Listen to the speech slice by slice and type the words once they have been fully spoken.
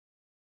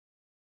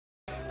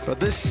But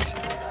this,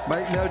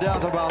 make no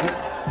doubt about it,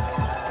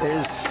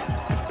 is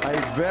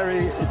a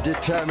very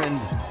determined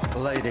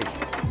lady.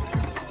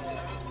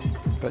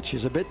 But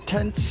she's a bit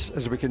tense,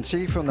 as we can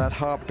see from that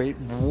heartbeat.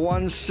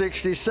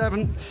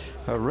 167.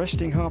 Her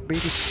resting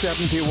heartbeat is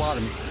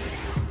 71.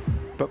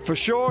 But for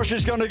sure,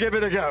 she's going to give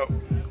it a go.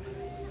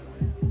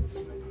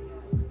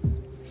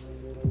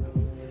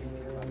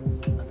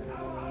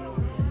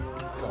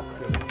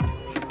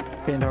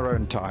 In her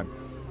own time.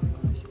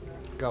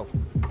 Go.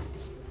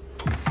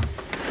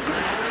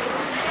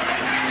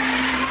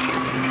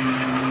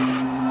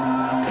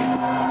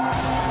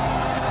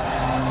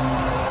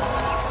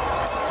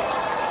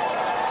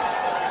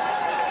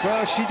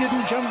 Well, she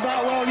didn't jump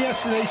that well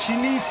yesterday. She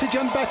needs to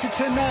jump better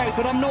tonight,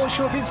 but I'm not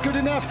sure if it's good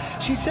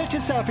enough. She set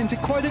herself into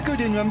quite a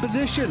good in-run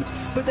position,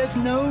 but there's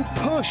no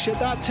push at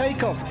that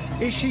takeoff.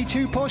 Is she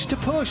too posh to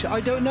push? I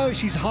don't know.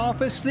 She's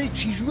half asleep.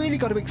 She's really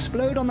got to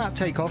explode on that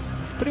takeoff,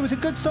 but it was a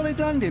good solid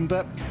landing,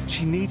 but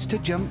she needs to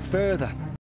jump further.